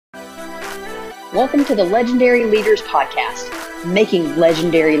Welcome to the Legendary Leaders Podcast, Making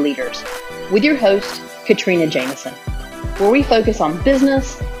Legendary Leaders, with your host, Katrina Jameson, where we focus on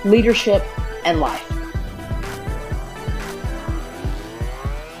business, leadership, and life.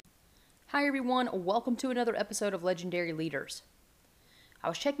 Hi everyone, welcome to another episode of Legendary Leaders. I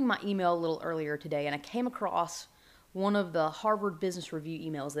was checking my email a little earlier today and I came across one of the Harvard Business Review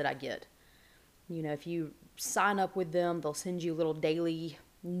emails that I get. You know, if you sign up with them, they'll send you little daily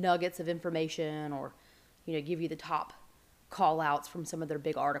nuggets of information or, give you the top call outs from some of their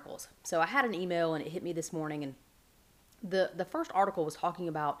big articles. So I had an email and it hit me this morning, and the first article was talking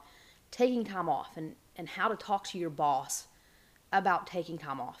about taking time off and how to talk to your boss about taking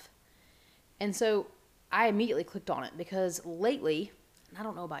time off. And so I immediately clicked on it because lately, and I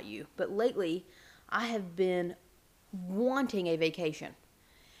don't know about you, but lately I have been wanting a vacation.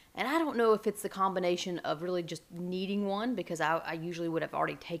 And I don't know if it's the combination of really just needing one, because I usually would have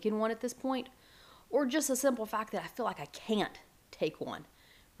already taken one at this point, or just a simple fact that I feel like I can't take one,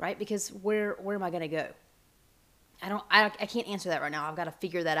 right? Because where am I going to go? I can't answer that right now. I've got to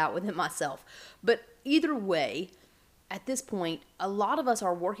figure that out within myself. But either way, at this point, a lot of us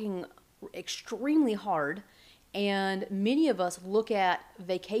are working extremely hard, and many of us look at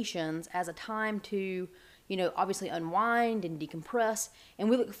vacations as a time to obviously unwind and decompress, and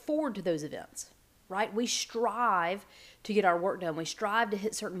we look forward to those events, right? We strive to get our work done. We strive to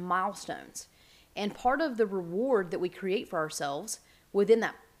hit certain milestones. And part of the reward that we create for ourselves within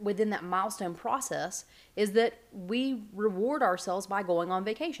that milestone process is that we reward ourselves by going on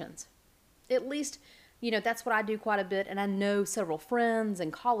vacations. At least, that's what I do quite a bit, and I know several friends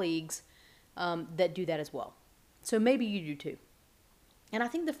and colleagues that do that as well. So maybe you do too. And I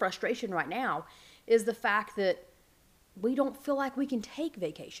think the frustration right now is the fact that we don't feel like we can take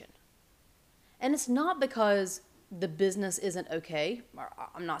vacation. And it's not because the business isn't okay.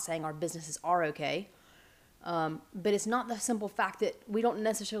 I'm not saying our businesses are okay. But it's not the simple fact that we don't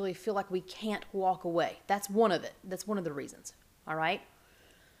necessarily feel like we can't walk away. That's one of it. That's one of the reasons. All right?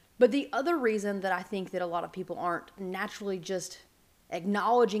 But the other reason that I think that a lot of people aren't naturally just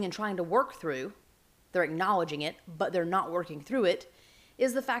acknowledging and trying to work through, they're acknowledging it, but they're not working through it,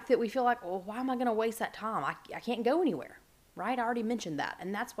 is the fact that we feel like, well, why am I going to waste that time? I can't go anywhere, right? I already mentioned that,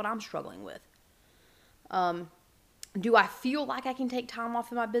 and that's what I'm struggling with. Do I feel like I can take time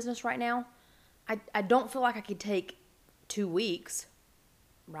off in my business right now? I don't feel like I could take 2 weeks,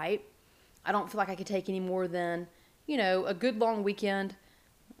 right? I don't feel like I could take any more than, a good long weekend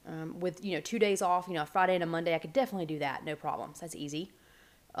with, 2 days off, a Friday and a Monday. I could definitely do that, no problems. That's easy.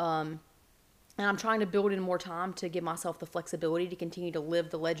 And I'm trying to build in more time to give myself the flexibility to continue to live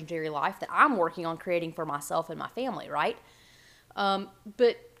the legendary life that I'm working on creating for myself and my family, right?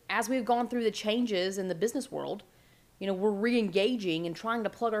 But as we've gone through the changes in the business world, we're re-engaging and trying to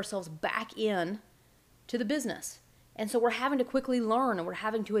plug ourselves back in to the business. And so we're having to quickly learn, and we're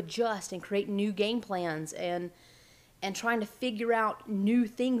having to adjust and create new game plans and trying to figure out new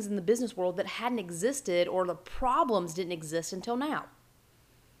things in the business world that hadn't existed, or the problems didn't exist until now.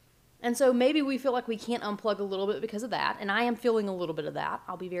 And so maybe we feel like we can't unplug a little bit because of that. And I am feeling a little bit of that.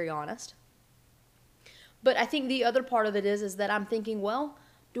 I'll be very honest. But I think the other part of it is that I'm thinking, well,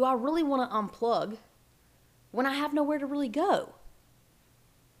 do I really want to unplug when I have nowhere to really go?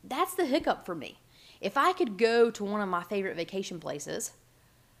 That's the hiccup for me. If I could go to one of my favorite vacation places,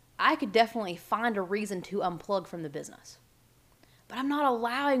 I could definitely find a reason to unplug from the business. But I'm not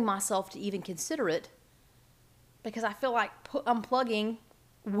allowing myself to even consider it because I feel like unplugging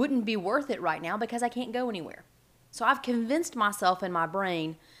wouldn't be worth it right now because I can't go anywhere. So I've convinced myself in my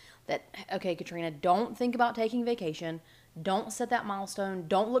brain that, okay, Katrina, don't think about taking vacation. Don't set that milestone.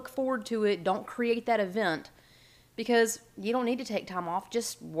 Don't look forward to it. Don't create that event, because you don't need to take time off.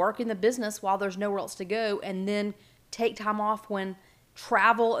 Just work in the business while there's nowhere else to go, and then take time off when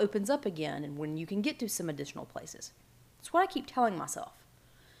travel opens up again and when you can get to some additional places. That's what I keep telling myself.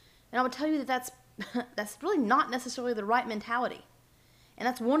 And I would tell you that that's really not necessarily the right mentality. And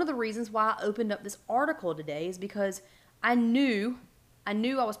that's one of the reasons why I opened up this article today, is because I knew I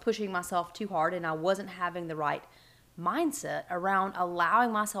was pushing myself too hard and I wasn't having the right mindset around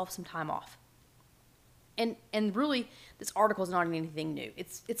allowing myself some time off. And really, this article is not anything new.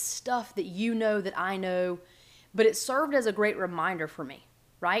 It's stuff that that I know, but it served as a great reminder for me,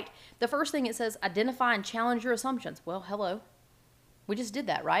 right? The first thing it says, identify and challenge your assumptions. Well, hello. We just did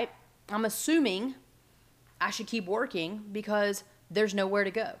that, right? I'm assuming I should keep working because there's nowhere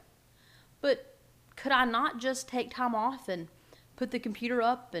to go. But could I not just take time off and put the computer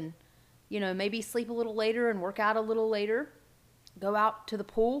up and, maybe sleep a little later and work out a little later, go out to the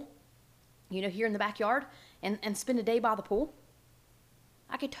pool, here in the backyard and spend a day by the pool?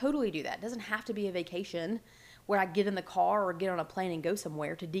 I could totally do that. It doesn't have to be a vacation where I get in the car or get on a plane and go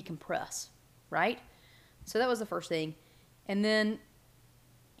somewhere to decompress, right? So that was the first thing. And then,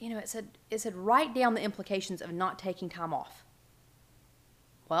 it said write down the implications of not taking time off.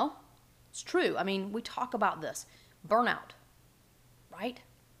 Well, it's true. I mean, we talk about this. Burnout, right?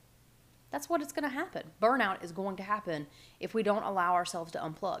 That's what it's going to happen. Burnout is going to happen if we don't allow ourselves to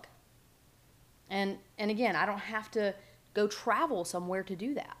unplug. And again, I don't have to go travel somewhere to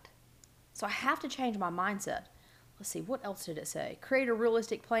do that. So I have to change my mindset. Let's see, what else did it say? Create a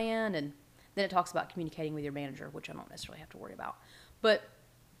realistic plan, and then it talks about communicating with your manager, which I don't necessarily have to worry about. But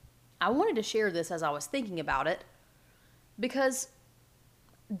I wanted to share this as I was thinking about it because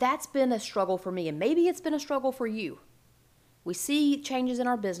that's been a struggle for me, and maybe it's been a struggle for you. We see changes in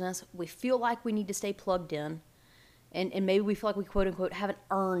our business. We feel like we need to stay plugged in, and maybe we feel like we, quote unquote, haven't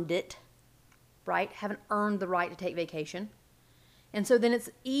earned it, right? Haven't earned the right to take vacation. And so then it's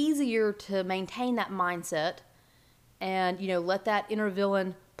easier to maintain that mindset and, let that inner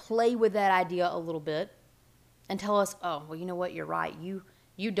villain play with that idea a little bit and tell us, oh, well, you know what? You're right.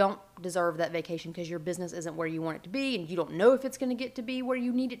 You don't deserve that vacation because your business isn't where you want it to be, and you don't know if it's going to get to be where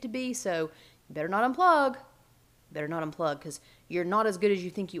you need it to be. So you better not unplug. Better not unplug because you're not as good as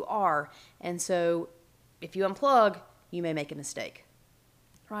you think you are. And so if you unplug, you may make a mistake.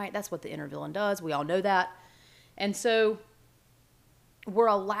 Right? That's what the inner villain does. We all know that. And so we're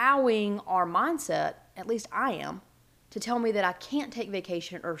allowing our mindset, at least I am, to tell me that I can't take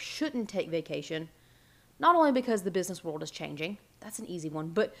vacation or shouldn't take vacation, not only because the business world is changing, that's an easy one,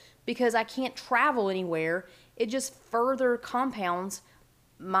 but because I can't travel anywhere. It just further compounds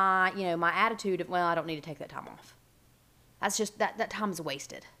my, my attitude of, well, I don't need to take that time off. That's just, that time is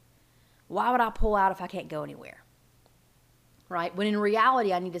wasted. Why would I pull out if I can't go anywhere? Right? When in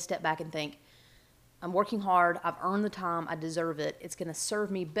reality, I need to step back and think, I'm working hard. I've earned the time. I deserve it. It's going to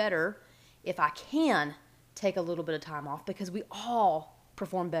serve me better if I can take a little bit of time off, because we all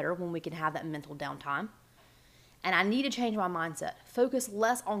perform better when we can have that mental downtime. And I need to change my mindset. Focus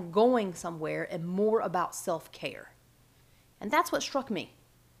less on going somewhere and more about self-care. And that's what struck me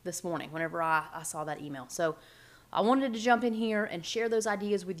this morning whenever I saw that email. So I wanted to jump in here and share those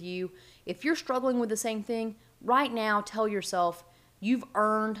ideas with you. If you're struggling with the same thing, right now tell yourself you've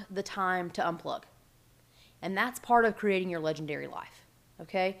earned the time to unplug. And that's part of creating your legendary life,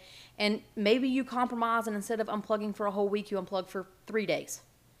 okay? And maybe you compromise, and instead of unplugging for a whole week, you unplug for 3 days,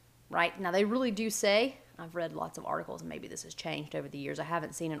 right? Now, they really do say, I've read lots of articles, and maybe this has changed over the years. I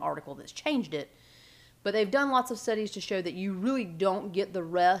haven't seen an article that's changed it, but they've done lots of studies to show that you really don't get the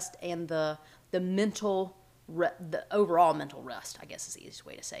rest and the mental the overall mental rest, I guess is the easiest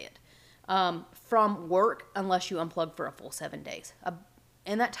way to say it, from work unless you unplug for a full 7 days.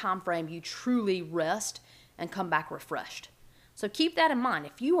 In that time frame, you truly rest and come back refreshed. So keep that in mind.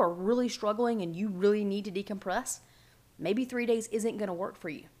 If you are really struggling and you really need to decompress, maybe 3 days isn't going to work for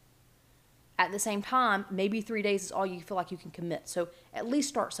you. At the same time, maybe 3 days is all you feel like you can commit. So at least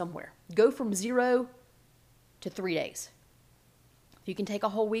start somewhere. Go from 0 to 3 days. If you can take a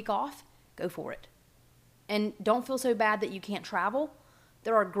whole week off, go for it. And don't feel so bad that you can't travel.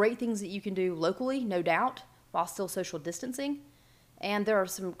 There are great things that you can do locally, no doubt, while still social distancing. And there are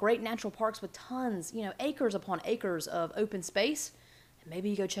some great natural parks with tons, acres upon acres of open space. And maybe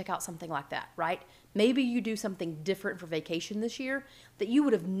you go check out something like that, right? Maybe you do something different for vacation this year that you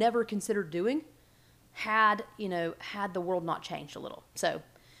would have never considered doing had the world not changed a little. So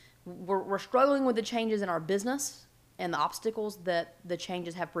we're struggling with the changes in our business and the obstacles that the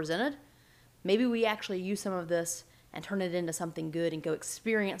changes have presented. Maybe we actually use some of this and turn it into something good and go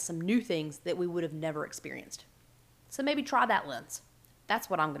experience some new things that we would have never experienced. So maybe try that lens. That's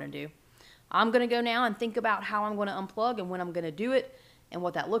what I'm going to do. I'm going to go now and think about how I'm going to unplug and when I'm going to do it and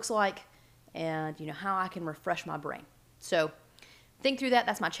what that looks like and, how I can refresh my brain. So think through that.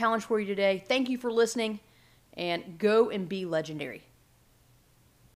 That's my challenge for you today. Thank you for listening, and go and be legendary.